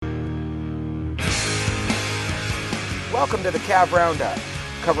Welcome to the Cav Round-Up,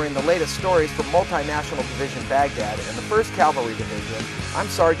 covering the latest stories from Multinational Division Baghdad and the 1st Cavalry Division. I'm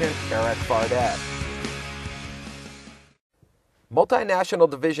Sgt Erik Fardette. Multinational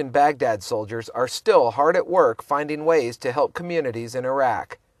Division Baghdad soldiers are still hard at work finding ways to help communities in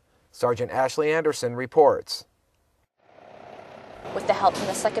Iraq. Sergeant Ashley Anderson reports. With the help from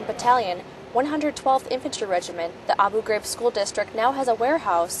the 2nd Battalion, 112th Infantry Regiment, the Abu Ghraib School District now has a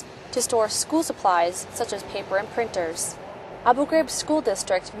warehouse to store school supplies such as paper and printers. Abu Ghraib School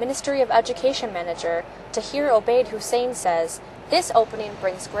District Ministry of Education Manager Tahir Obaid Hussein says this opening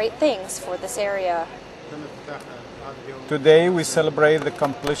brings great things for this area. Today we celebrate the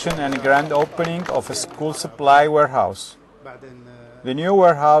completion and grand opening of a school supply warehouse. The new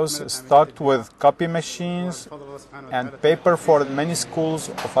warehouse is stocked with copy machines and paper for many schools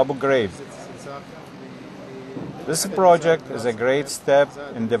of Abu Ghraib. This project is a great step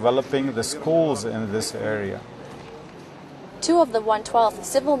in developing the schools in this area. Two of the 112th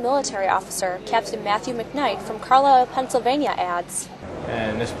Civil Military Officer, Captain Matthew McKnight from Carlisle, Pennsylvania adds,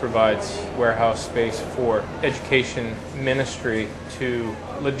 and this provides warehouse space for education ministry to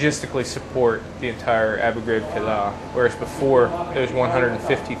logistically support the entire Abu Ghraib Qada, whereas before those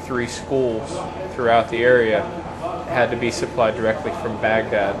 153 schools throughout the area had to be supplied directly from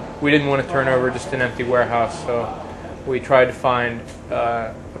Baghdad. We didn't want to turn over just an empty warehouse, so we tried to find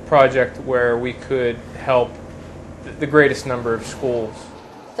a project where we could help the greatest number of schools.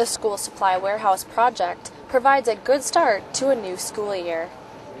 The School Supply Warehouse project provides a good start to a new school year.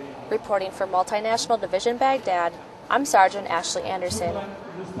 Reporting for Multinational Division Baghdad, I'm Sergeant Ashley Anderson.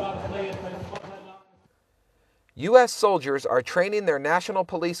 U.S. soldiers are training their national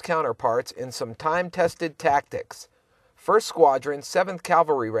police counterparts in some time-tested tactics. 1st Squadron, 7th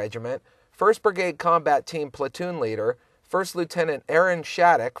Cavalry Regiment, 1st Brigade Combat Team Platoon Leader, 1st Lieutenant Aaron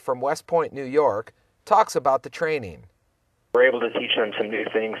Shattuck from West Point, New York, talks about the training. We're able to teach them some new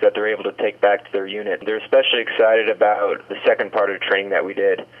things that they're able to take back to their unit. They're especially excited about the second part of the training that we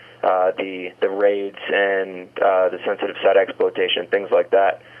did, the raids and the sensitive site exploitation, things like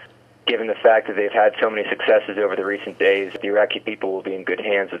that. Given the fact that they've had so many successes over the recent days, the Iraqi people will be in good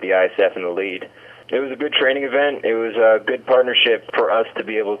hands with the ISF in the lead. It was a good training event. It was a good partnership for us to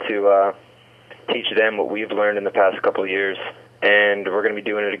be able to teach them what we've learned in the past couple of years, and we're going to be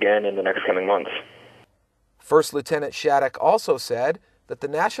doing it again in the next coming months. 1st Lieutenant Shattuck also said that the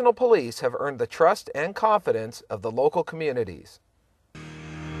National Police have earned the trust and confidence of the local communities.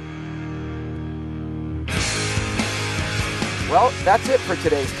 Well, that's it for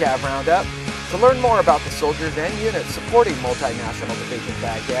today's Cav Roundup. To learn more about the soldiers and units supporting Multinational Division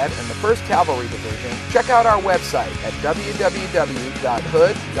Baghdad and the 1st Cavalry Division, check out our website at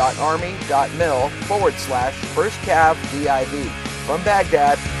www.hood.army.mil/1stcavdiv. From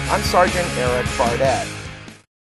Baghdad, I'm Sergeant Erik Fardette.